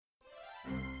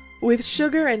With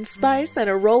sugar and spice and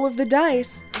a roll of the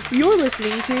dice, you're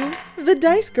listening to The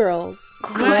Dice Girls.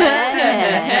 Quest.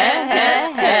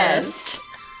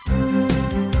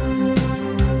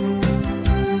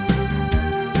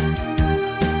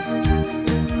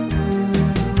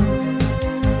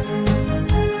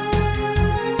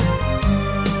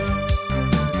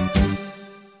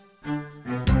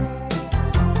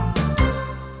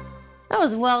 That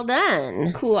was well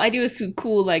done. Cool. I do a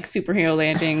cool like superhero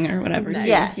landing or whatever. Nice. Too.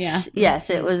 Yes, yeah. Yes,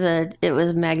 it was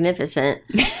magnificent.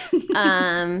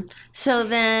 So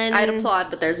then I'd applaud,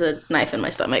 but there's a knife in my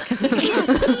stomach. Letty's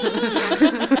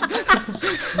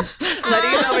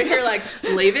over here like,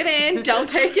 leave it in, don't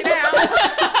take it out.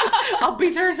 I'll be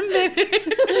there in a minute.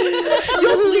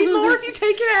 You'll bleed more if you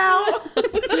take it out.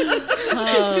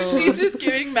 Oh. She's just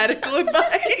giving medical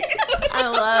advice. I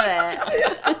love it.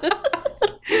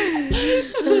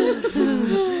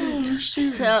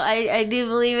 So I do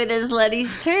believe it is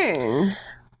Letty's turn.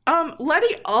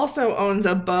 Letty also owns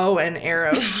a bow and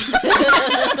arrows.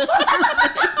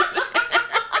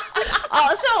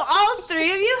 So all three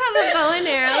of you have a bow and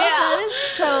arrow. Yeah. That is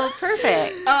so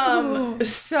perfect.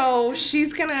 So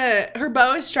she's her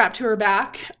bow is strapped to her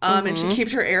back, and she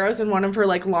keeps her arrows in one of her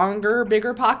like longer,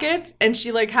 bigger pockets, and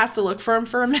she like has to look for them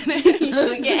for a minute.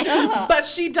 Okay. But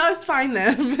she does find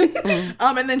them.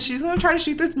 And then she's gonna try to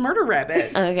shoot this murder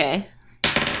rabbit. Okay.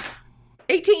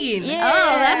 18. Yeah.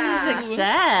 Oh, that's a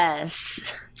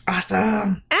success.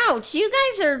 Awesome. Ouch, you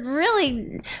guys are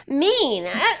really mean.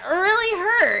 That really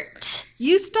hurt.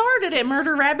 You started it,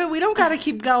 Murder Rabbit. We don't gotta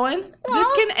keep going. Well, this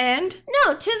can end.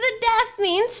 No, to the death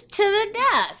means to the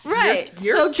death. Right.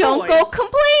 Your so don't go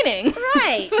complaining.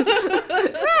 Right.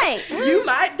 Right. You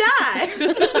might die.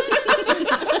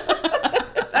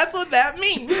 That's what that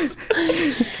means.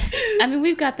 I mean,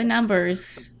 we've got the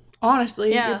numbers.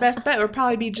 Honestly, your best bet would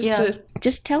probably be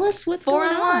just tell us what's 4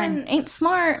 going on. 1 ain't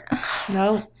smart.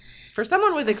 No. For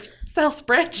someone with Excel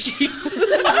spreadsheets,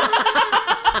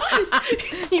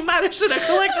 you might have should have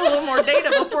collected a little more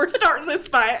data before starting this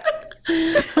fight.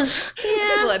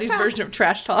 Yeah. Letty's version of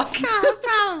trash talk.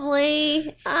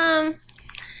 Probably. I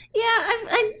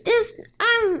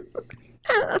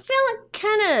feeling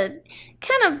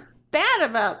kind of bad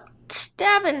about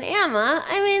stabbing Amma.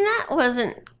 I mean,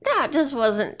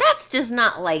 that's just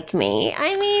not like me.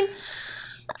 I mean,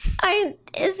 I'm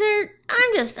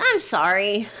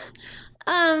sorry.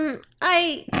 I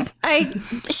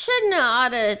shouldn't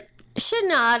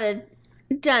have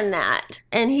done that.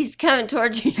 And he's coming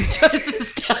towards you and tries to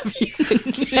stab you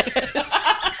again.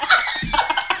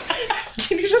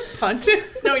 Can you just punt him?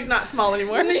 No, he's not small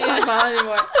anymore. He's not small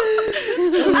anymore.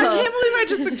 I can't believe I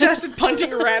just suggested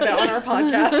punting a rabbit on our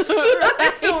podcast.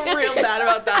 I feel real bad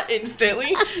about that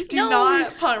instantly. Do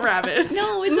not punt rabbits.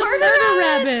 No, it's a murder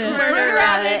rabbit. Murder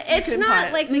rabbit. You It's can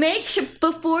not punt. like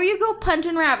Before you go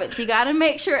punting rabbits, you gotta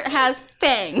make sure it has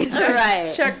fangs.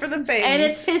 right. Check for the fangs. And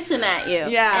it's hissing at you.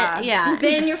 Yeah. Yeah.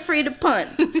 Then you're free to punt.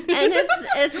 And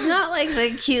it's not like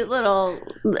the cute little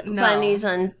bunnies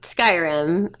on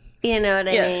Skyrim. You know what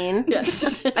I mean?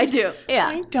 Yes, I do. Yeah.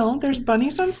 I don't. There's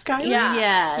bunnies on Skyrim. Yeah.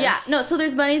 Yes. Yeah. No, so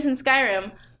there's bunnies in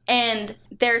Skyrim, and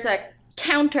there's a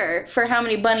counter for how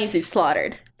many bunnies you've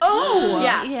slaughtered. Oh.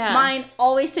 Yeah. Yeah. Mine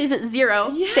always stays at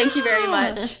 0. Yeah. Thank you very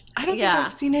much. I don't Yeah. think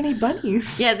I've seen any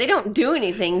bunnies. Yeah, they don't do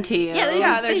anything to you.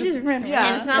 Yeah, they're just run around.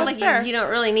 And it's not like fair. you don't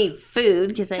really need food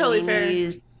because Totally fair. you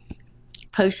use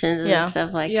potions Yeah. and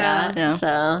stuff like Yeah. that. Yeah.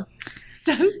 So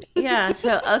yeah,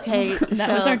 so okay.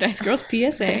 That was our Dice Girls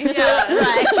PSA. Yeah,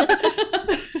 right.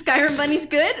 Skyrim bunny's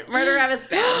good. Murder rabbit's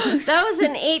bad. That was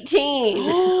an 18.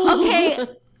 Okay.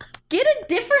 Get a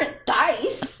different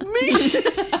dice.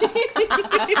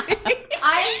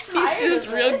 He's just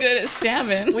real good at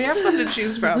stabbing. We have something to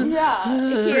choose from. Yeah.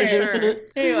 For sure.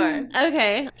 Here you are.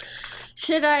 Okay.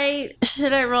 Should I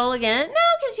roll again? No,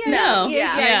 because you're No. you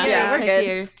Yeah, took we're good.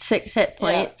 your 6 hit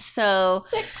points. So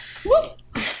 6. Whoop.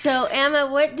 So Amma,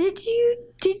 what did you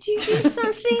do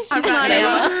something? I'm not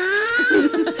Amma.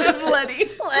 I'm Letty.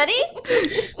 Letty?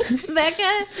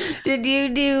 Becca, did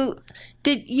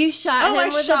you shot him I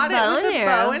with shot a bow it with and a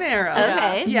arrow? bow and arrow.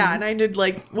 Okay. Yeah, and I did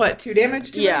 2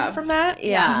 damage to him from that?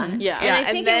 Yeah. Yeah. And I and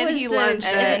think then it was he the, lunged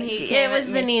and then he came it was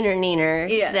at the me. neener.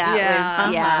 Yeah. That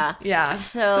was, yeah. Yeah.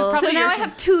 So, Probably So now your I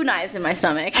have 2 knives in my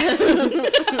stomach.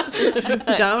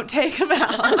 Don't take him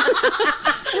out.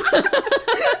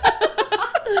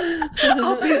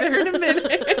 I'll be there in a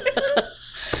minute.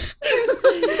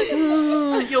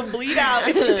 You'll bleed out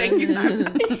if you take these knives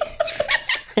out.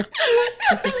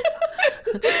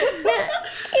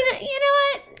 you know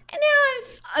what?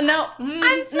 Now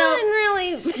I'm feeling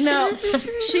really. No.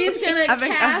 She's gonna I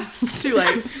think cast. it's too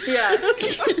late. Yeah.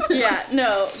 Yeah,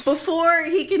 no. Before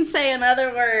he can say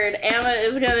another word, Amma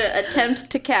is going to attempt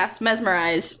to cast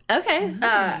Mesmerize. Okay.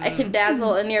 I can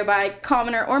dazzle a nearby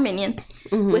commoner or minion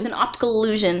with an optical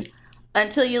illusion.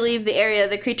 Until you leave the area,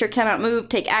 the creature cannot move,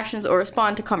 take actions, or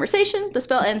respond to conversation. The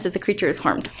spell ends if the creature is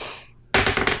harmed.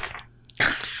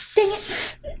 Dang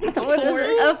it. That's a 4.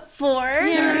 A 4?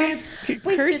 You're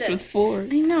cursed it. with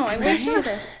 4s. I know, I wasted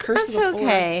it. That's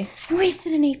okay. I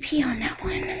wasted an AP on that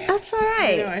one. That's all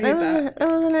right. I hate That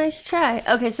was a nice try.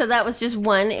 Okay, so that was just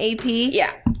 1 AP?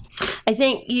 Yeah. I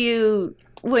think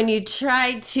when you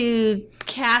try to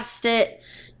cast it,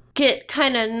 get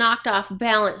kind of knocked off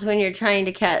balance when you're trying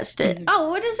to cast it. Mm-hmm. Oh,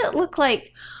 what does it look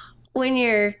like when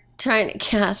you're trying to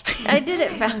cast it? I did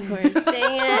it backwards. Dang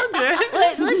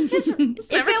it. Let's just, if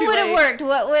never it too would have late. worked,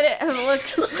 what would it have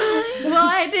looked like? Well,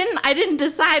 I didn't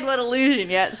decide what illusion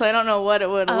yet, so I don't know what it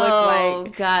would look Oh,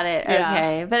 like. got it. Yeah.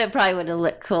 Okay. But it probably would have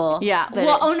looked cool. Yeah. But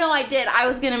Well, oh no, I did. I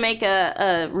was gonna make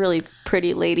a really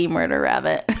pretty lady murder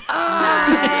rabbit.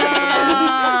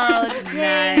 Oh,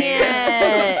 dang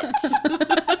it.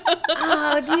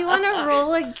 Oh, do you want to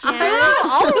roll again?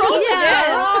 I'll roll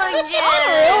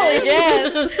Roll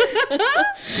again.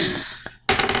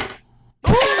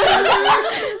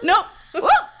 Nope. Whoop.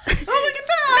 Oh, look at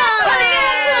that!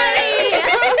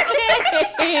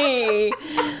 Okay.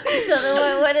 So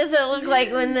then what does it look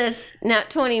like when this nat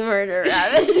 20 murder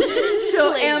rabbit?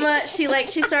 So Amma, she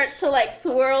starts to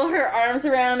swirl her arms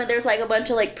around, and there's a bunch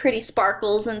of pretty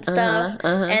sparkles and stuff,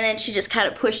 and then she just kind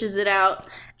of pushes it out,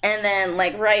 and then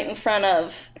right in front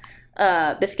of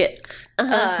Bithcuit,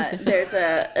 there's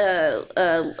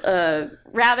a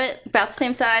rabbit about the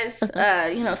same size,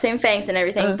 same fangs and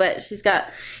everything, but she's got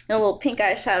a little pink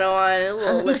eyeshadow on, a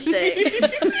little lipstick,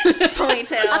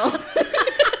 ponytail.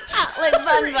 Like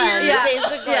Bun Bun, Yeah,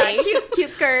 basically. yeah,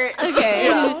 cute skirt. Okay.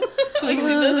 Yeah. Like she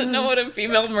doesn't know what a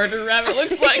female murder rabbit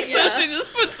looks like, so she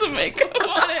just puts some makeup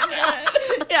on it.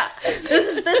 Yeah,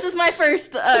 this is my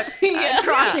first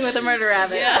crossing with a murder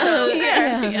rabbit. Yeah. So,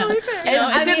 Yeah. You know,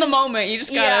 it's in the moment. You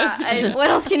just gotta. what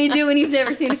else can you do when you've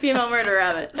never seen a female murder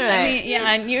rabbit? I mean,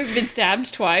 yeah, and you've been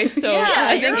stabbed twice, so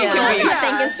I think it You're can be.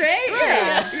 thinking straight.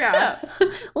 Yeah.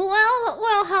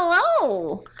 Well,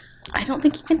 hello. I don't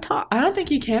think you can talk. I don't think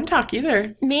you can talk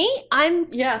either. Me? I'm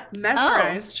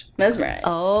Mesmerized. Mesmerized.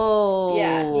 Oh.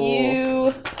 Yeah,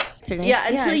 you. Yeah,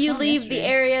 until I you saw leave the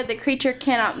yesterday. area, the creature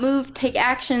cannot move, take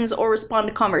actions, or respond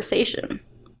to conversation.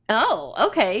 Oh,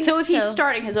 okay. So if he's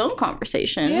starting his own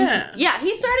conversation, Yeah.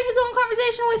 he's starting his own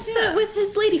conversation with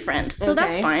his lady friend. So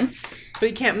that's Okay. fine But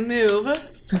he can't move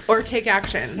or take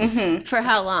actions. For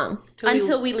how long?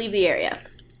 until we leave the area,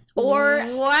 or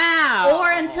Wow.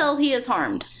 until he is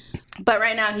harmed. But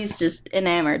right now he's just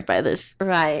enamored by this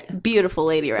Right. beautiful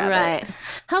lady rabbit. Right.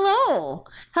 Hello.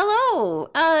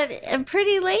 A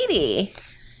pretty lady.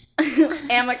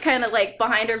 Amma kind of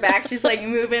behind her back, she's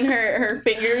moving her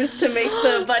fingers to make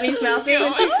the bunny's mouth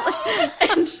move,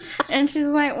 and she's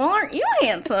like, "Well, aren't you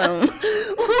handsome?"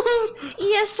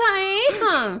 Yes, I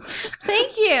am.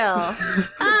 Thank you.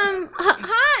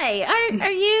 Hi.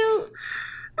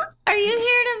 Are you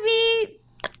here to be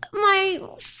my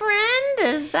friend?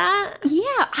 Is that?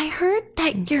 Yeah, I heard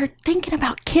that you're thinking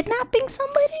about kidnapping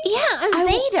somebody. Yeah, a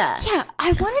Zeta. Yeah,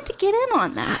 I wanted to get in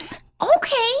on that.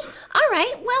 Okay. All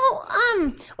right. Well,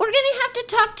 we're gonna have to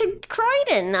talk to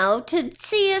Croydon though to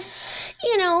see if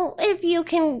you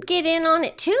can get in on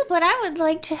it too. But I would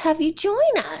like to have you join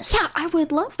us. Yeah, I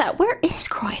would love that. Where is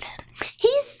Croydon?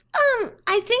 He's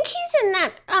I think he's in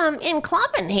that in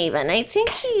Cloppenhaven. I think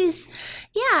he's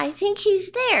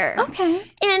there. Okay.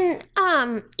 And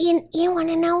you want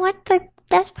to know what the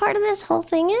best part of this whole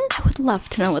thing is? I would love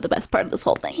to know what the best part of this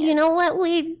whole thing is. You know what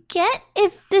we get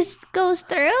if this goes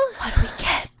through? What do we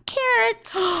get?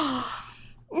 Carrots.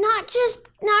 not just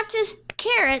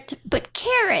carrot, but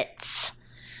carrots.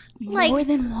 More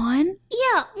than one?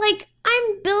 Yeah,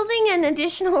 I'm building an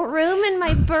additional room in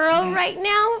my burrow right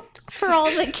now for all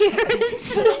the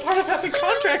carrots. Part of how the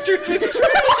contractors was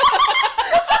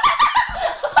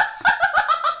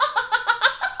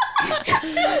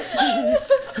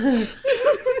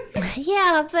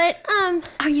Yeah, but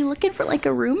Are you looking for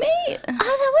a roommate? oh,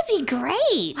 that would be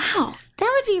great. Wow.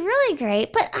 That would be really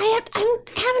great. But I'm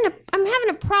having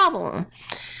a problem.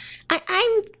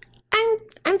 I'm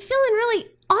feeling really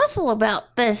awful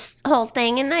about this whole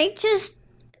thing, and I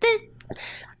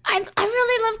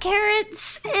really love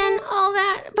carrots and all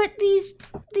that, but these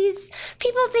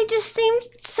people, they just seem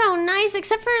so nice,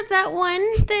 except for that one,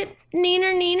 that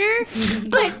Neener.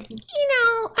 But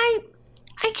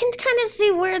I can kind of see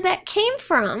where that came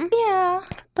from. Yeah.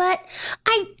 But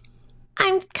I'm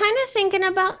kind of thinking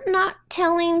about not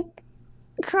telling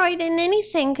Croydon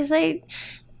anything because I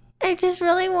just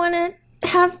really want to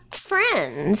have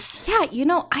friends. Yeah,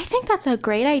 I think that's a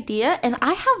great idea, and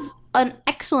I have an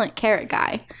excellent carrot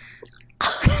guy.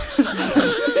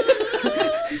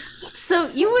 So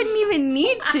you wouldn't even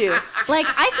need to. Like,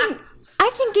 I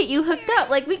can get you hooked up.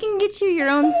 Like, we can get you your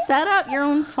own setup, your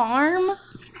own farm.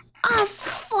 A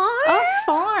farm? A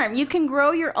farm. You can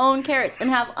grow your own carrots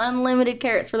and have unlimited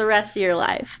carrots for the rest of your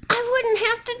life. I wouldn't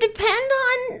have to depend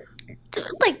on,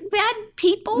 like, bad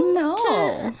people? No.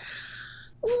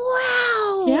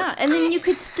 Wow. Yeah, and then you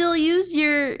could still use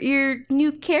your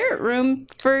new carrot room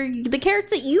for the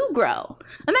carrots that you grow.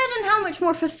 Imagine how much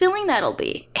more fulfilling that'll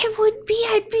be. It would be.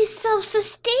 I'd be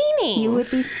self-sustaining. You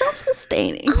would be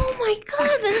self-sustaining. Oh my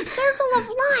God, the circle of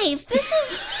life. This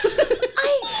is...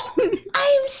 I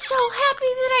am so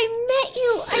happy that I met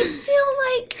you. I feel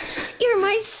like you're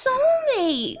my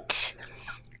soulmate.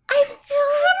 I feel...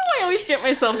 I always get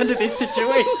myself into these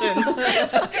situations.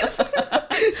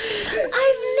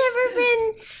 I've never been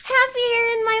happier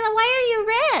in my life. Why are you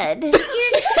red?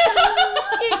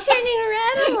 You're turning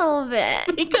red a little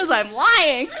bit. Because I'm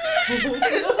lying.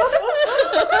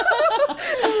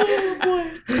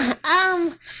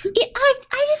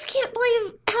 I just can't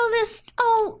believe how this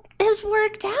all has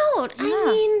worked out. Yeah. I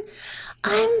mean,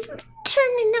 I'm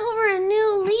turning over a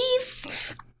new leaf.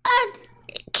 A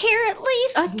carrot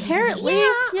leaf. A carrot leaf?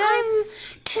 Yeah, Yes.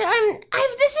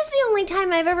 this is the only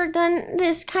time I've ever done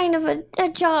this kind of a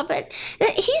job. But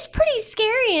he's pretty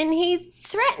scary, and he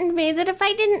threatened me that if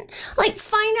I didn't, like,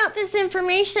 find out this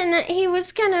information, that he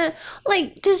was gonna,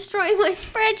 like, destroy my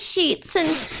spreadsheets, and,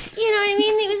 you know what I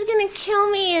mean? He was gonna kill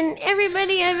me and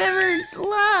everybody I've ever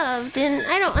loved. And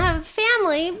I don't have a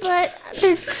family, but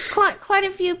there's quite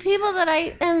a few people that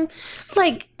I am,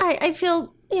 like, I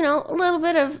feel, a little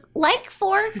bit of like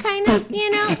for, kind of, like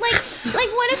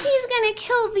what if he's gonna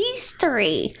kill these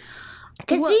three?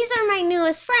 Because these are my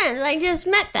newest friends. I just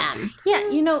met them. Yeah,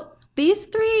 these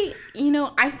three,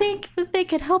 I think that they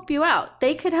could help you out.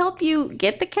 They could help you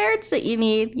get the carrots that you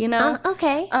need,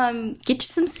 Okay. Get you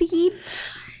some seeds,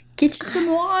 get you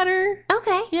some water.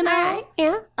 Okay. All right.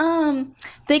 Yeah.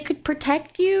 They could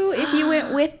protect you if you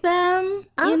went with them,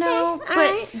 Okay, but all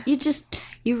right.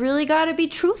 you really got to be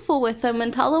truthful with them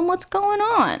and tell them what's going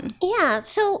on. Yeah.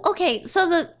 So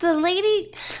the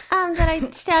lady that I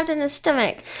stabbed in the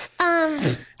stomach. How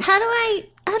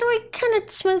do I kind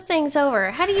of smooth things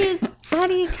over? How do you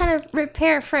kind of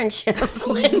repair friendship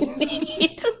when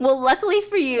need? Well, luckily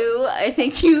for you, I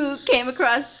think you came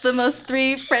across the most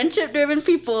 3 friendship-driven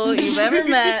people you've ever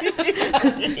met.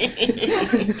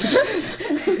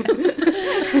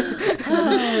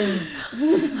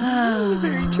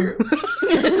 Very true.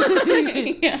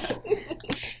 Yeah.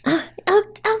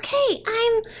 Okay,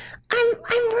 I'm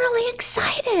really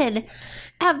excited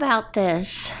about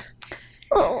this.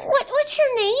 What's your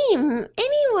name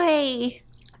anyway?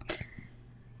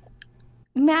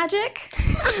 Magic? That's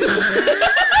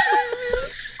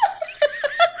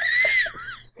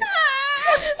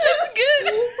good.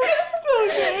 So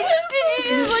good. Did you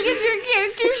just look at your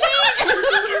character sheet?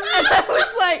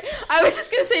 I was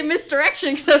just going to say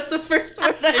misdirection because that was the first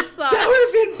word I saw. That would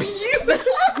have been beautiful.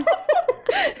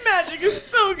 Magic is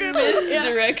so good.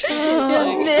 Misdirection.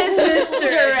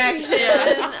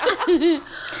 Misdirection.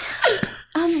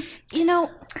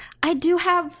 I do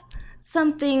have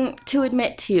something to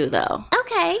admit to you, though.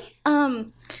 Okay.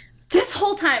 This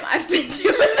whole time I've been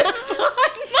doing this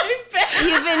behind my back.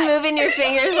 You've been moving your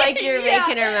fingers like you're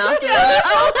making her mouth.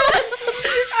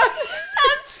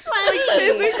 That's funny.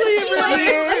 Physically,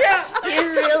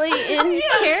 You're really in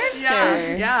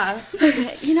character. Yeah.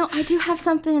 I do have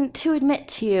something to admit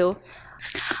to you.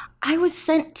 I was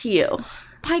sent to you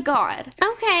by God.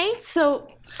 Okay. So,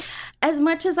 as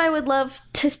much as I would love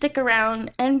to stick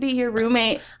around and be your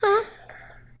roommate,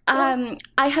 I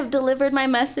have delivered my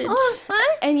message.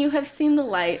 What? And you have seen the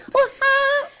light. What?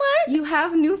 You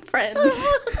have new friends. Wait,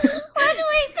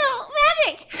 no,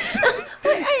 magic.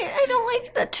 I don't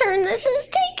like the turn this is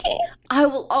taking. I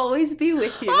will always be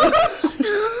with you.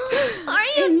 Are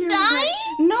you dying?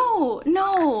 No.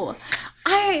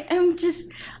 I am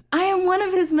one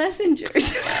of his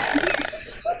messengers.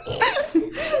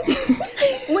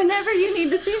 Whenever you need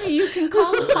to see me, you can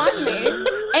call upon me.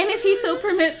 And if he so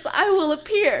permits, I will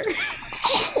appear.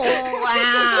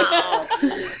 Wow.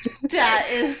 That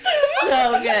is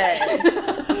so good.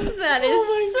 That is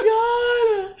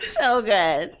so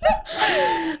good.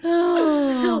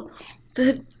 So,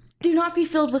 do not be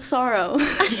filled with sorrow.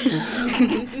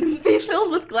 Be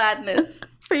filled with gladness,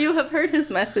 for you have heard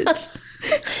his message.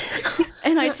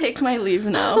 And I take my leave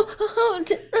now.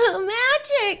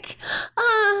 Magic.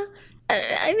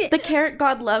 The carrot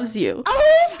god loves you.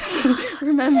 Oh,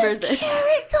 Remember this.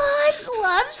 carrot god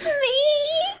loves me.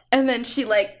 And then she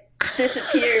like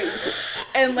disappears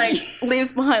and like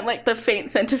leaves behind like the faint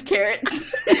scent of carrots.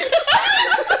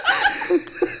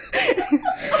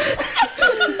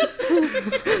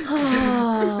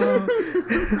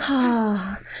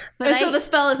 And so the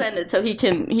spell is ended, so he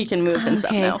can move and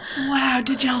stuff now. Wow,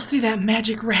 did y'all see that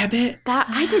magic rabbit? That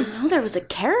I didn't know there was a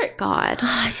carrot god.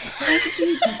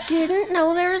 You didn't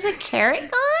know there was a carrot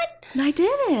god? I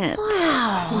didn't.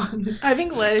 Wow. I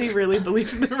think Letty really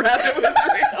believes the rabbit was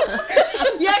real.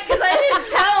 Yeah, because I didn't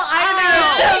tell either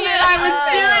of them that I was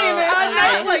doing this. I'm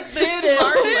not like the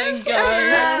smartest. Oh my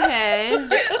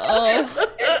god. Oh,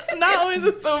 Not always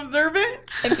so observant.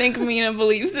 I think Mina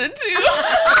believes it too.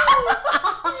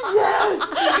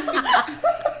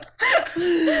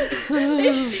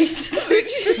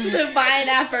 Divine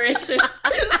apparition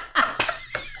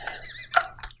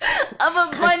of a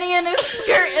bunny in a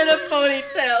skirt and a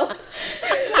ponytail.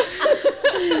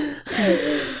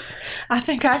 I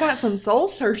think I got some soul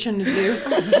searching to do.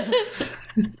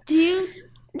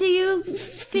 Do you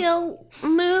feel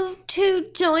moved to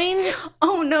join?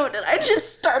 Oh no, did I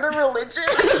just start a religion?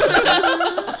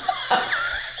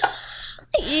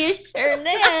 You sure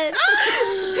did.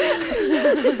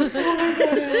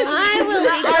 I will be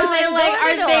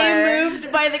Are they moved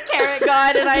by the carrot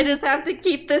god and I just have to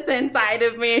keep this inside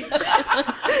of me?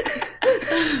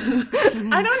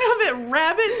 I don't know that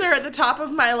rabbits are at the top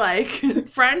of my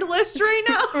friend list right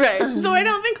now. Right. So I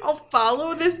don't think I'll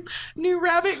follow this new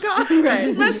rabbit god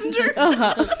messenger.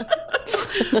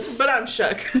 But I'm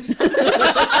shook.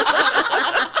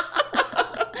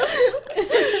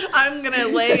 I'm gonna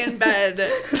lay in bed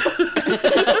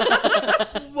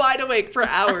wide awake for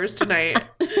hours tonight.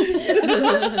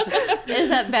 Is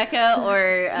that Becca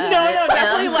or No,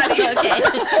 definitely Letty. Okay.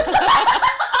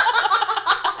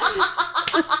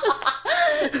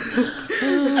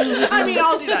 I mean,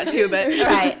 I'll do that too, but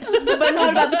Right. But not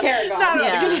about the carrot god. not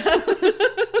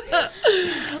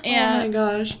Yeah. Oh my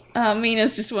gosh.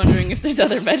 Mina's just wondering if there's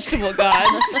other vegetable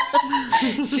gods.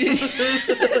 She's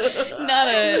not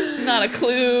a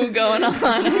clue going on.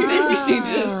 I think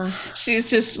she's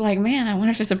just like, man, I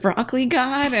wonder if there's a broccoli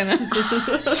god and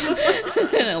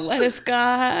a lettuce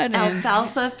god. And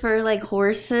Alfalfa for like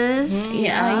horses.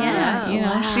 yeah. You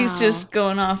know, she's just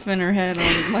going off in her head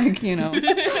on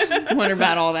wonder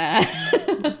about all that.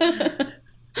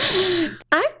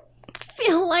 I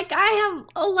feel like I have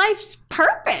a life's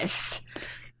purpose.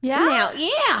 Yeah? Now,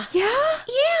 yeah.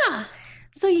 Yeah?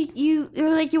 So you're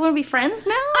like, you want to be friends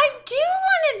now? I do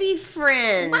want to be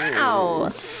friends. Wow.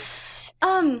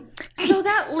 So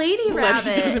that lady Letty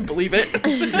rabbit, doesn't believe it.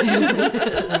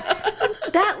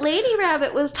 that lady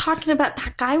rabbit was talking about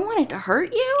that guy wanted to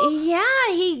hurt you? He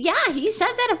said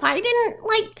that if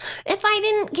I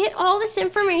didn't get all this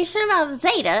information about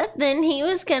Zeta, then he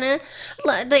was gonna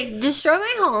destroy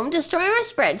my home, destroy my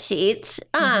spreadsheets,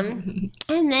 and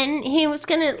then he was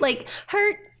gonna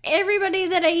hurt everybody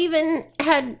that I even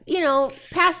had,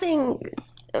 passing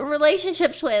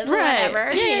relationships with or whatever,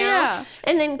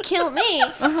 and then kill me,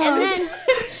 and then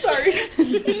Sorry.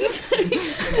 I'm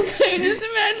just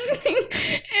imagining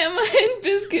Amma and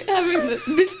Bithcuit having this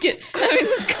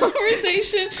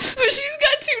conversation, but she's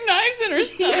got 2 knives in her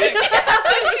stomach,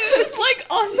 so she's just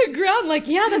on the ground,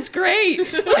 yeah, that's great,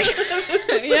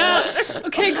 yeah,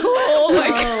 okay, cool, oh my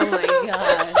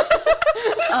god.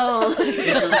 Oh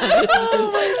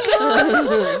my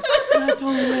god. That's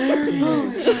hilarious. Oh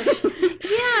my gosh.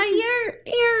 Yeah, you're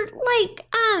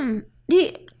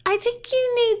I think you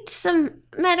need some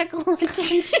medical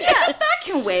attention. Yeah, that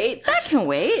can wait.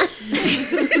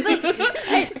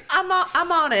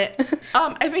 I'm on it.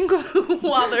 I think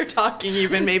while they're talking,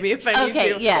 even maybe if I need to.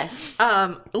 Okay, yes.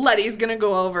 Letty's gonna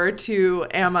go over to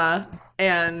Amma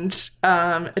and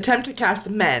attempt to cast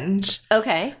Mend.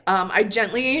 Okay. I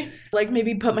gently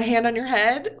maybe put my hand on your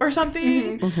head or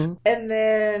something, and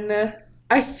then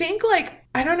I think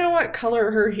I don't know what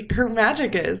color her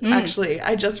magic is. Actually,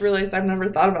 I just realized I've never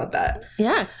thought about that.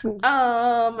 Yeah.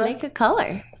 Make a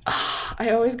color. I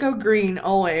always go green,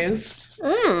 always.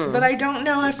 But I don't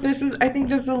know if this is. I think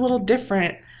this is a little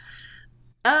different.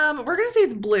 We're gonna say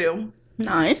it's blue.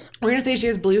 Nice. We're gonna say she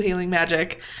has blue healing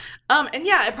magic. And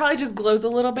yeah, it probably just glows a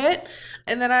little bit.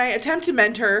 And then I attempt to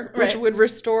mend her, which would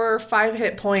restore 5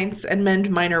 hit points and mend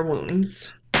minor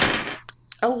wounds.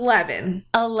 11.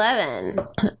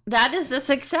 That is a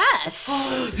success.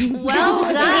 Well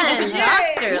done,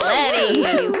 Dr. Letty.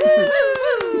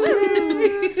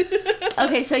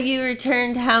 Okay, so you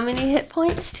returned how many hit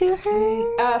points to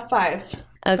her? 5.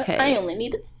 Okay. I only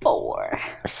needed 4.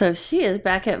 So she is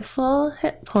back at full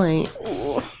hit points.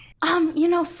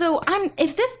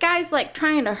 If this guy's like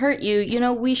trying to hurt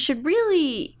you, we should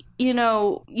really,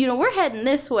 we're heading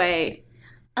this way.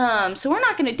 So we're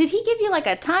not gonna. Did he give you like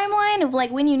a timeline of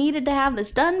like when you needed to have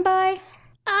this done by?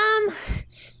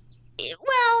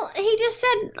 Well, he just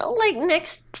said like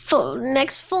next full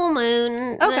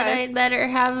moon that I'd better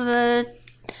have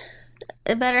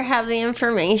the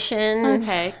information.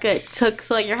 Okay, good. So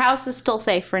like your house is still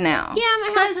safe for now. Yeah, my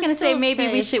house I was gonna is say still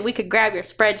maybe safe. we could grab your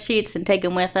spreadsheets and take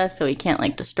them with us so we can't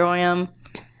like destroy them.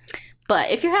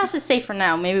 But if your house is safe for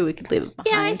now, maybe we could leave it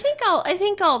behind. Yeah, I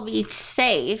think I'll be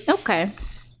safe. Okay.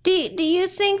 Do you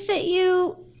think that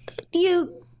you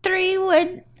 3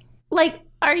 would like?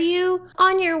 Are you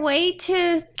on your way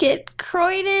to get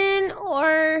Croydon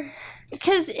or?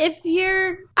 Because if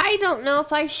I don't know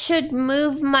if I should I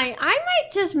might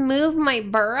just move my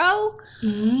burrow,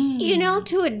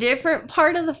 to a different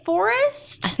part of the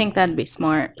forest. I think that'd be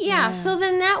smart. Yeah, so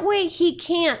then that way he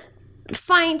can't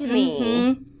find me.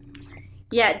 Mm-hmm.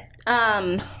 Yeah,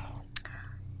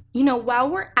 while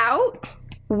we're out,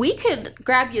 we could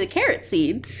grab you the carrot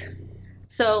seeds.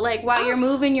 So, like, while you're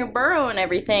moving your burrow and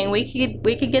everything, we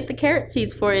could get the carrot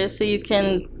seeds for you so you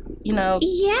can, Yeah,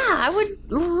 I would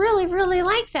really, really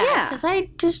like that. Yeah.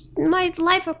 Because my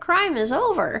life of crime is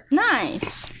over.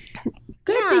 Nice.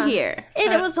 Good to hear.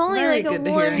 It was only very like a good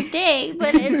to hear. one day,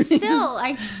 but it's still,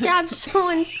 I stabbed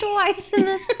someone twice in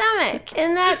the stomach,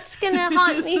 and that's going to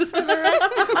haunt me for the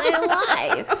rest of my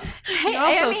life. He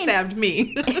also stabbed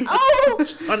me. Oh!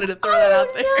 Just wanted to throw that out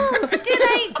there. No. Did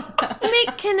I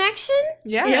make connection?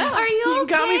 Yeah. Are you You okay?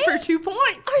 got me for 2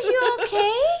 points. Are you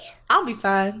okay? I'll be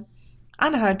fine. I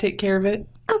know how to take care of it.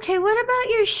 Okay, what about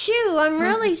your shoe? I'm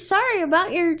really sorry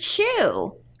about your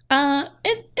shoe.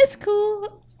 It's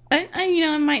cool.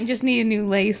 I might just need a new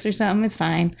lace or something. It's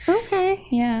fine. Okay.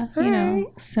 Yeah,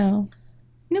 so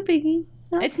no biggie.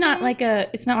 Okay. It's not like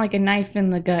a knife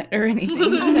in the gut or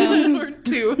anything. So Or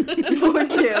 2.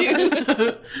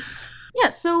 Yeah,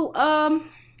 so,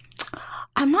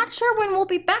 I'm not sure when we'll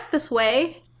be back this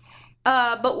way,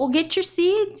 but we'll get your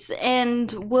seeds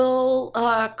and we'll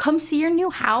come see your new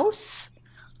house.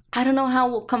 I don't know how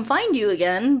we'll come find you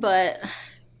again, but...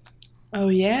 Oh,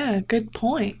 yeah. Good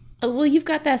point. well, you've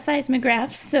got that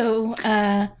seismograph, so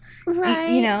Right.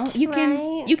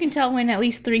 you can tell when at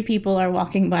least 3 people are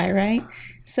walking by, right?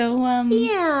 So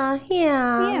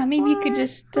Yeah, maybe you could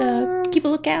just keep a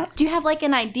lookout. Do you have, like,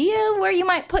 an idea where you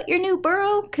might put your new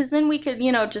burrow? Because then we could,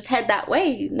 just head that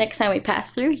way next time we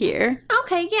pass through here.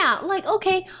 Okay, yeah.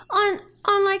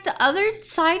 On like the other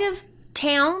side of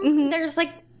town, there's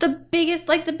like the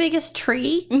biggest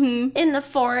tree in the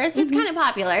forest. It's kind of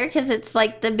popular because it's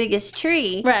like the biggest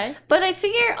tree. Right. But I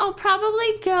figure I'll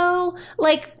probably go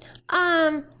like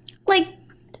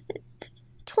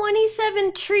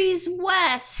 27 trees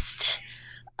west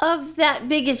of that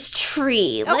biggest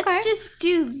tree. Okay. Let's just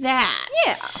do that.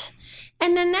 Yeah.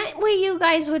 And then that way you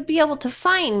guys would be able to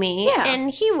find me. Yeah. And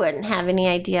he wouldn't have any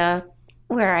idea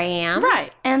where I am.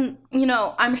 Right. And,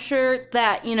 I'm sure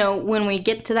that, when we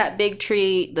get to that big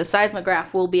tree, the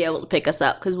seismograph will be able to pick us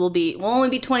up because we'll only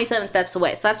be 27 steps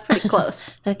away. So that's pretty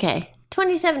close. Okay.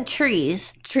 27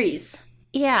 trees. Trees.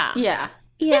 Yeah. Yeah.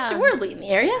 Yeah. So we'll be in the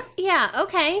area. Yeah,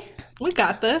 okay. We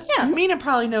got this. Yeah. Mina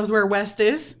probably knows where West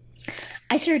is.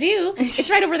 I sure do. It's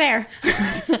right over there.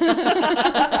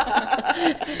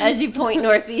 As you point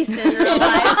northeast in real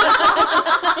life.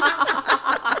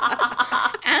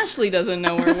 Ashley doesn't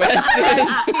know where West is.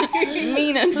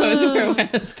 Mina knows where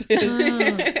West is.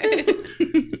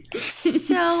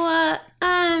 So,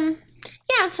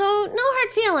 yeah, so no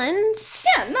hard feelings.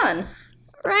 Yeah, none.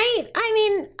 Right? I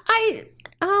mean,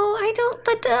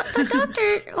 the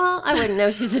doctor, well, I wouldn't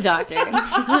know she's a doctor.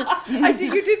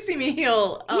 You did see me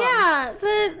heal. Yeah,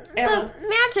 the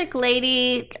magic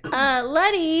lady,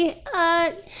 Letty,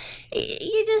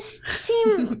 you just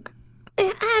seem,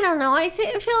 I don't know, I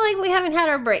feel like we haven't had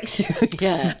our breakthrough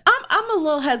yet. I'm a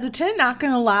little hesitant, not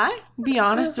gonna lie. Be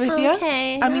honest with you.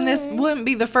 Okay, I mean, this wouldn't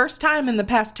be the first time in the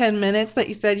past 10 minutes that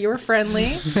you said you were friendly,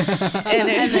 and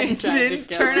it didn't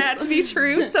turn out to be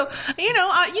true. So, you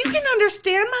can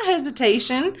understand my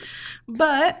hesitation,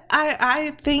 but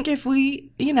I think if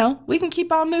we can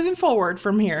keep on moving forward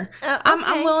from here. I'm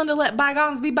Okay. willing to let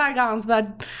bygones be bygones,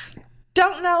 but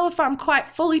don't know if I'm quite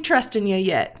fully trusting you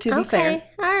yet, to be fair.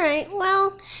 All right.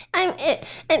 Well,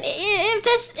 if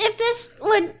this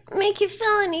would make you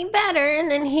feel any better,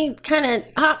 and then he kind of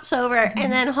hops over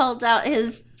and then holds out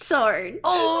his sword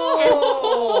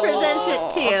and presents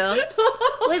it to you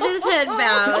with his head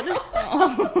bowed.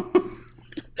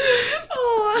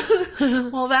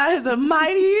 Well, that is a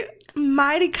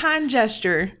mighty kind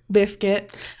gesture, Bithcuit.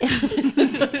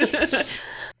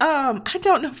 I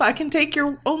don't know if I can take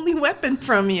your only weapon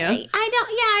from you.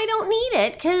 I don't need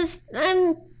it because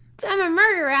I'm a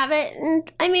murder rabbit,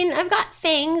 and I mean, I've got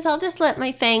fangs. I'll just let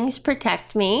my fangs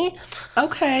protect me.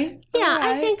 Okay. Yeah, all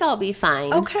right. I think I'll be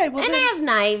fine. Okay, well and then... I have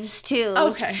knives too.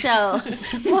 Okay. So.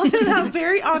 Well, then I'm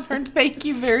very honored. Thank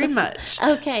you very much.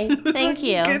 Okay, thank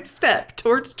you. Good step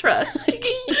towards trust.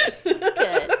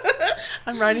 Good.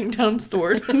 I'm writing down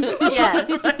sword.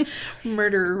 Yes.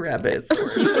 Murder rabbit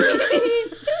sword.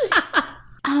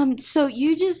 So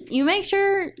you make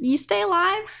sure you stay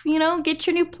alive, get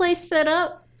your new place set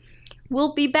up.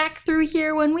 We'll be back through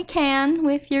here when we can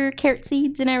with your carrot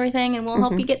seeds and everything, and we'll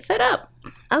help you get set up.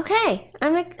 Okay,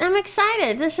 I'm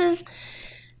excited. This is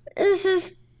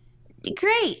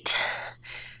great.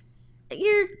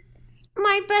 You're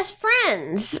my best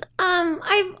friends.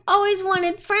 I've always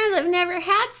wanted friends. I've never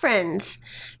had friends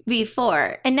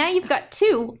before. And now you've got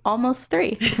 2, almost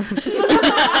 3.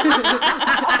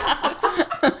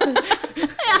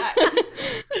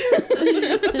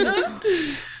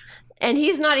 And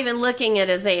he's not even looking at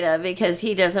Azeta because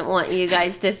he doesn't want you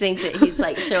guys to think that he's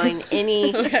like showing any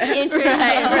interest in her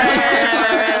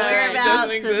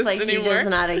whereabouts. It's like she does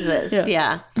not exist.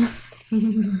 Yeah.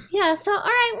 Yeah. So, all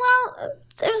right. Well,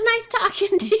 it was nice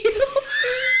talking to you.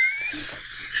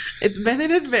 It's been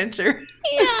an adventure.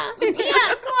 Yeah.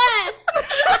 Quest.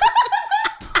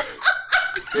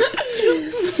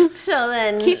 So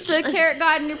then, Keep the carrot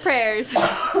god in your prayers.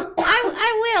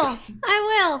 I will.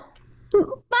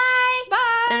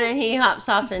 Bye. And then he hops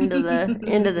off into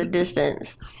the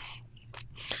distance.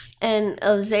 And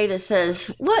Ozeta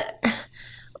says,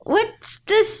 What's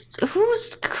this?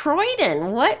 Who's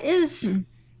Croydon? What was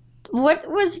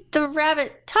the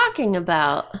rabbit talking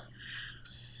about?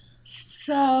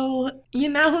 So,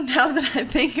 now that I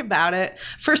think about it,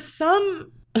 for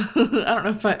some... I don't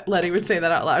know if Letty would say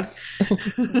that out loud.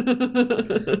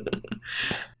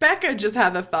 Becca just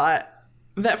had the thought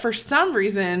that for some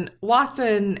reason,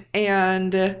 Watson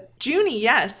and Junie,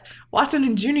 Watson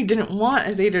and Junie didn't want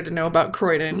Azeta to know about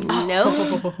Croydon.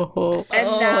 No. And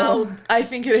now I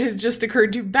think it has just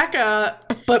occurred to Becca,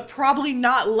 but probably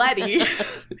not Letty,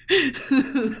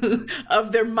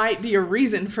 of there might be a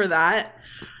reason for that.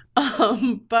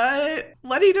 But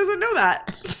Letty doesn't know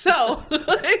that. So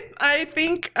I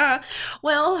think,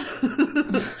 well,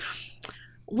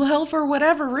 for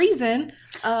whatever reason.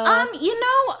 I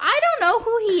don't know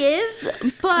who he is,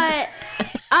 but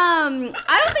I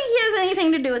don't think he has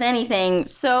anything to do with anything.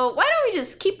 So why don't we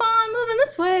just keep on moving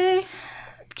this way?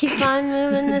 Keep on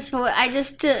moving this way. I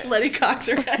just Letty cocks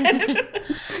her head.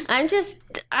 I'm just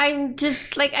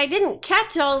like I didn't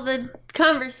catch all the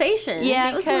conversation. Yeah,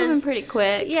 it was moving pretty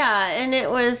quick. Yeah, and it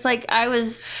was like I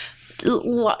was,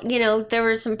 there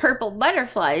were some purple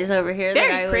butterflies over here.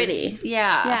 Very pretty.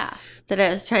 Yeah. That I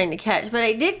was trying to catch, but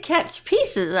I did catch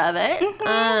pieces of it.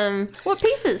 Mm-hmm. What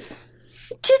pieces?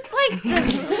 Just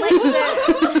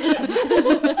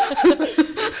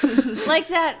like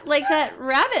that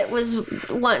rabbit was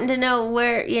wanting to know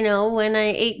where, when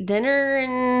I ate dinner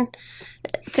and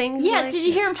things. Yeah, like did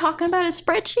you hear him talking about his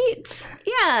spreadsheets?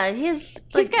 Yeah, he's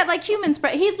got like human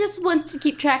spread. He just wants to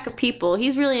keep track of people.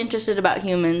 He's really interested about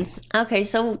humans. Okay,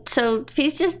 so if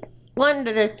he's just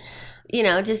wanted to,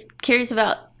 just curious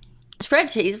about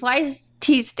spreadsheets, why is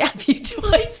he stab you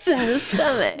twice in the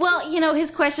stomach? Well,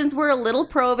 his questions were a little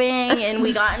probing, and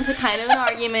we got into kind of an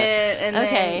argument, and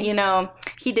then,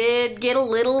 he did get a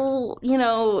little,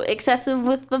 excessive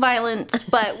with the violence,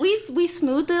 but we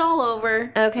smoothed it all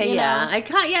over. Okay, yeah. I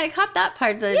caught that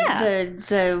part.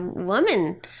 The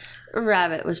woman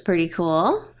rabbit was pretty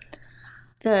cool.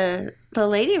 The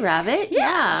lady rabbit,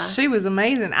 yeah. She was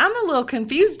amazing. I'm a little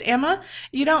confused, Emma.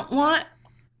 You don't want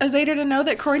Azeta to know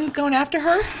that Croydon's going after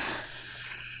her?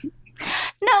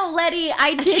 No, Letty,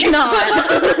 I did not.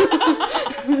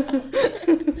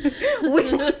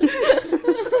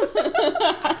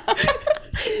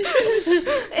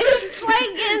 It's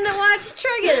like getting to watch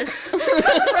Trigus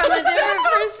from a different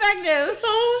perspective.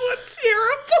 So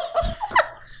terrible.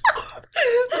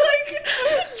 Like,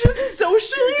 just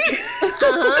socially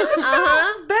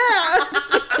bad.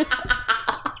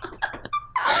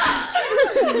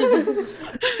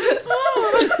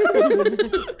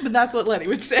 But that's what Letty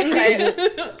would say. Right.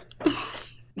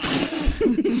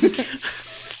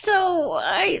 So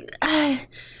I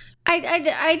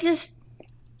just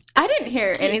I didn't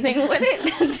hear anything. What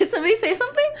did somebody say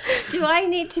something? Do I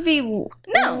need to be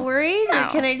worried, or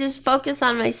can I just focus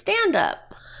on my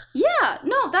stand-up? Yeah,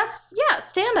 no,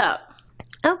 stand up.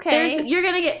 Okay. You're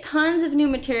gonna get tons of new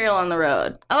material on the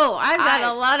road. Oh, I've got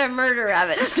a lot of murder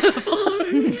rabbits.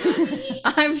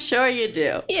 I'm sure you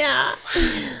do. Yeah.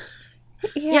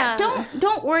 Yeah,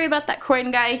 don't worry about that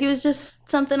Croydon guy. He was just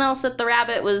something else that the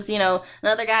rabbit was,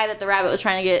 another guy that the rabbit was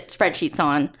trying to get spreadsheets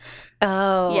on.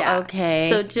 Oh, Yeah. okay.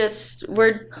 So just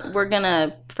we're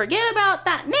gonna forget about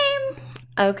that name,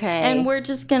 okay. and we're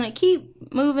just gonna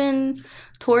keep moving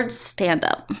towards stand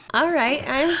up. All right.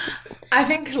 I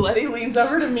think Letty leans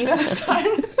over to Mina this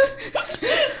time.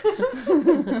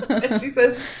 And she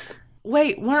says,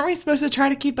 wait, weren't we supposed to try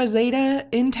to keep Azeta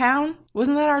in town?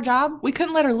 Wasn't that our job? We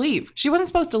couldn't let her leave. She wasn't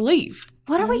supposed to leave.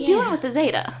 What are we doing with the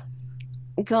Zeta?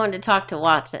 going to talk to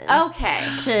Watson. Okay.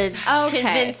 To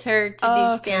convince her to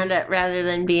do stand-up rather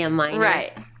than be a minor.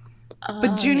 Right.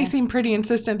 But Junie seemed pretty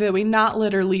insistent that we not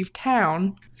let her leave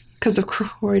town because of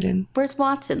Croydon. Where's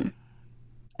Watson?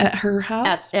 At her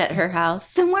house? At her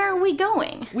house. Then where are we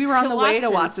going? We were on the way to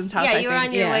Watson's house. Yeah, you were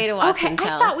on your way to Watson's house.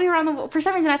 I thought we were on the... For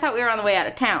some reason, I thought we were on the way out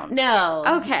of town. No.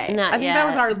 Okay. Not I think yet. that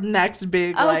was our next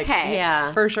big, Okay.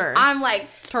 Yeah. for sure. I'm like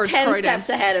Towards 10 Croydon. steps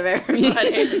ahead of everybody.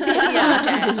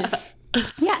 Yeah. Okay.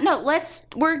 Yeah, no,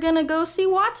 we're gonna go see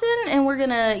Watson and we're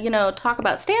gonna, talk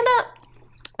about stand-up.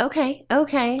 Okay.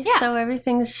 Yeah. So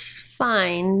everything's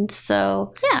fine.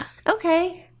 So. Yeah.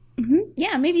 Okay. Mm-hmm.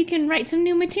 Yeah, maybe you can write some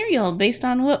new material based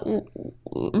on what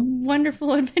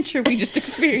wonderful adventure we just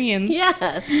experienced. Yes.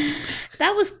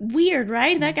 That was weird,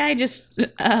 right? That guy just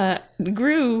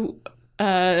grew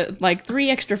like 3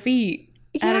 extra feet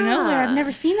out of nowhere. I've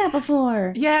never seen that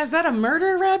before. Yeah, is that a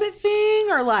murder rabbit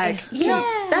thing or like?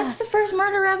 That's the first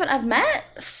murder rabbit I've met.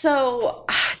 So,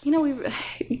 we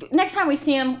next time we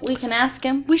see him, we can ask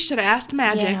him. We should have asked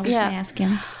Magic. Yeah, we should ask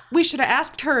him. We should have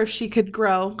asked her if she could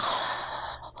grow.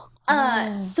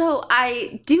 So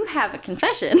I do have a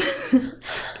confession.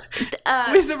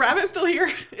 Is the rabbit still here?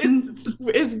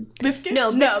 Is Bithcuit?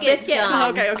 No, Bithcuit's Bithcuit's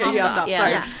gone. gone. Okay, yeah, no,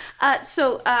 sorry. Yeah.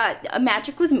 So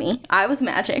Magic was me. I was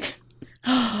Magic.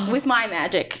 With my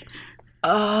magic.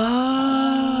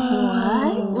 Oh.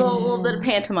 What? Little bit of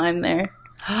pantomime there.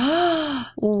 Wow.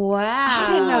 I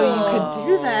didn't know you could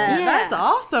do that. Yeah. That's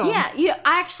awesome. Yeah.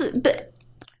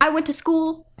 I went to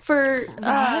school for.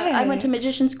 I went to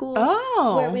magician school.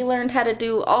 Oh. Where we learned how to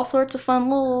do all sorts of fun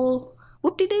little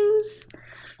whoop-de-doos.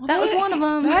 Well, that was one of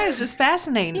them. That is just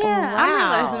fascinating. Yeah. I'm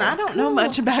realizing I don't know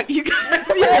much about you guys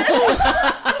yet.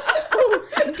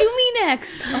 Do me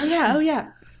next. Oh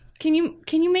yeah. Can you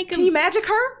make Can you magic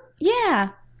her? Yeah.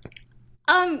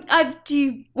 Do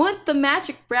you want the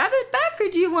magic rabbit back, or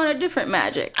do you want a different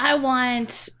magic? I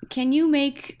want. Can you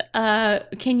make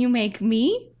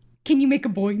me? Can you make a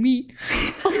boy me?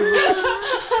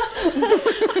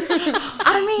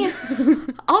 I mean,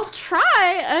 I'll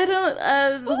try. I don't.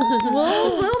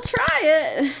 We'll try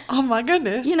it. Oh my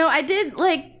goodness.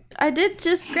 I did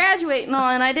just graduate and all,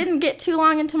 and I didn't get too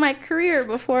long into my career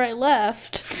before I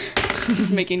left.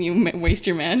 Just making you waste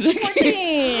your magic.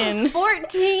 14.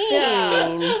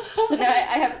 Yeah. So now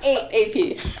I have 8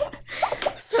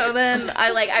 AP. So then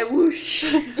I whoosh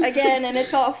again, and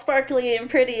it's all sparkly and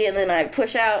pretty, and then I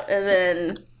push out, and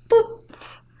then boop,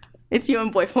 it's you in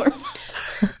boy form.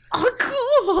 Oh,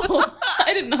 cool!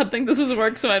 I did not think this was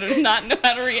work, so I do not know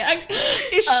how to react.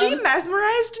 Is she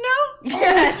mesmerized now?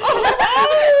 Yes.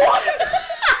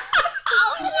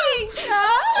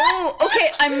 Oh,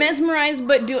 okay. I'm mesmerized,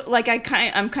 but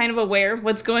I'm kind of aware of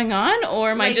what's going on,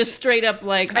 or am I just straight up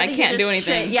I can't do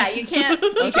anything? Yeah, you can't.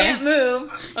 You can't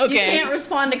move. Okay. You can't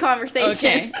respond to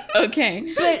conversation.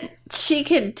 Okay. But she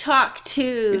could talk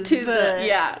to the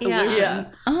Yeah.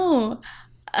 Oh,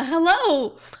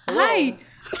 hello. Hi.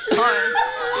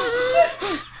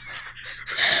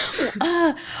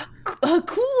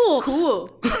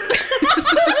 Cool.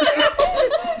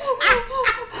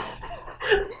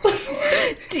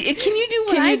 Can you do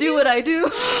what I do? What I do?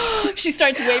 She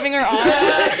starts waving her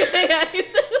arms.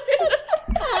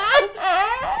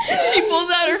 She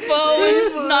pulls out her bow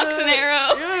and knocks an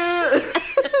arrow.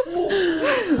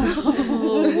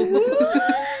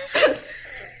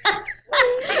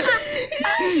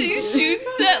 She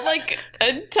shoots at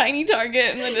a tiny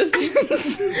target in the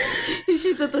distance. He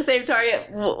shoots at the same target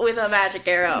with a magic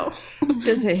arrow.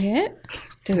 Does it hit?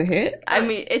 I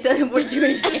mean, it doesn't work do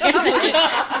any damage.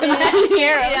 It's a magic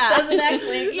arrow. Yeah. It doesn't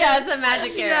actually. Yeah, it's a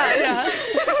magic arrow. Yeah.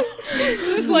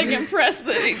 Just impressed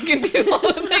that it can do all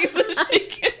the things that she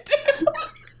can do.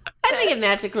 I think it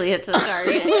magically hits the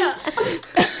target. Yeah.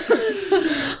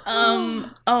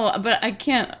 But I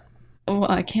can't.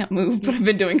 Well, I can't move, but I've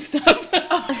been doing stuff.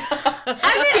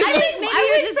 I think maybe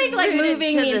would just think like root it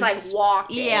moving to means the like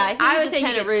walking. Yeah, I think I you would just think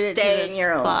kinda you root could it to stay the in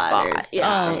your own spot or spot.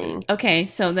 Yeah. something. Okay,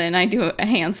 so then I do a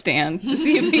handstand to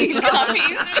see if he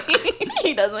copies me.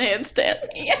 He does a handstand.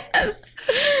 Yes.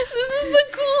 This is the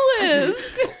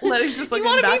coolest. Letty's just Do you looking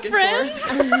want to back be and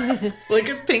friends? forth. Like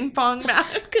a ping pong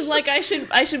match. Because like I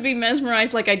should be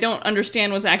mesmerized, like I don't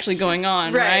understand what's actually going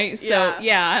on, Right, right? So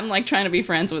yeah. I'm like trying to be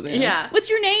friends with him. Yeah. What's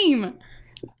your name?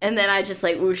 And then I just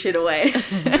like whoosh it away.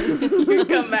 You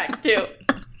come back too.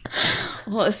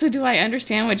 Well, so do I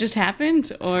understand what just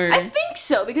happened, or? I think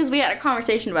so because we had a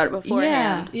conversation about it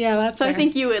beforehand. Yeah, that's So I fair.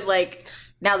 think you would like.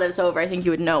 Now that it's over, I think you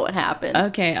would know what happened.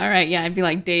 Okay, all right, yeah, I'd be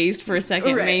like dazed for a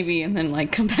second, Right. maybe, and then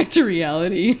like come back to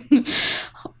reality.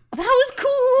 That was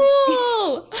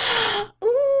cool.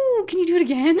 Ooh, can you do it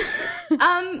again?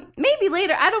 Maybe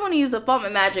later. I don't want to use up all my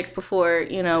magic before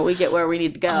we get where we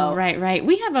need to go. Oh, right.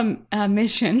 We have a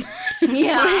mission.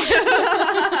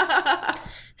 Yeah.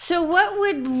 So what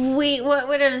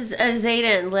would have Zeta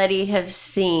and Letty have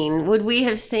seen? Would we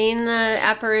have seen the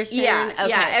apparition? Yeah. Okay.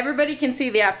 Yeah. Everybody can see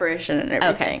the apparition and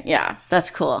everything. Okay. Yeah. That's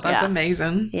cool. That's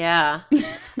amazing. Yeah.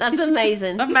 That's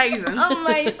amazing. Amazing.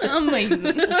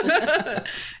 Amazing.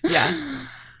 Yeah.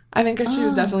 I think she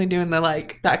was definitely doing the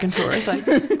like back and forth, like,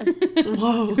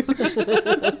 whoa.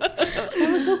 That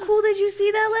was so cool. Did you see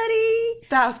that, Letty?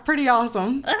 That was pretty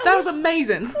awesome. That was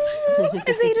amazing. Zeta,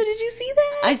 did you see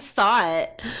that? I saw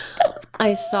it. That was cool.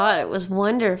 I saw it. It was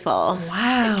wonderful.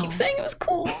 Wow. Keep saying it was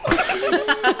cool.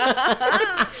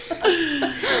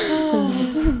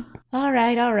 All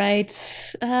right.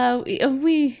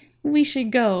 We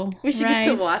should go. We should right?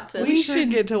 get to Watson. We should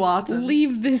get to Watson.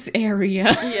 Leave this area.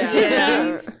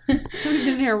 Yeah. We've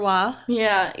been here a while.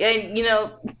 Yeah. And,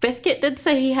 Bithcuit did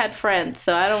say he had friends,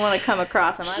 so I don't want to come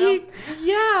across him.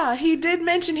 He did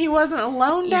mention he wasn't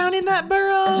alone down in that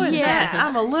burrow. And Yeah.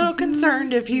 I'm a little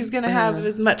concerned if he's going to have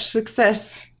as much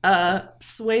success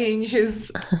swaying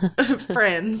his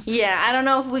friends. Yeah, I don't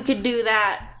know if we could do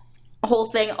that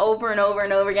whole thing over and over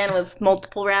and over again with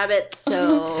multiple rabbits,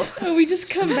 so... We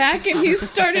just come back and he's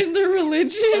started the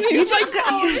religion. He's like,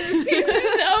 he's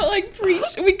just out like preach.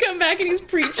 We come back and he's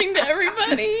preaching to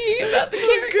everybody about the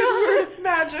carrot Good god. word of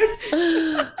magic.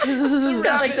 He's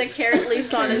got like the carrot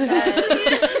leaves on his head.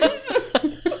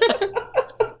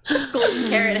 Golden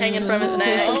carrot hanging from his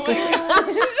neck. Oh my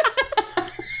gosh.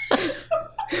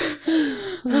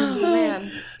 Oh,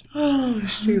 man. Oh,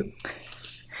 shoot.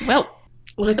 Well,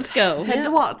 let's go. Head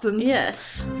to Watson's.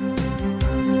 Yes.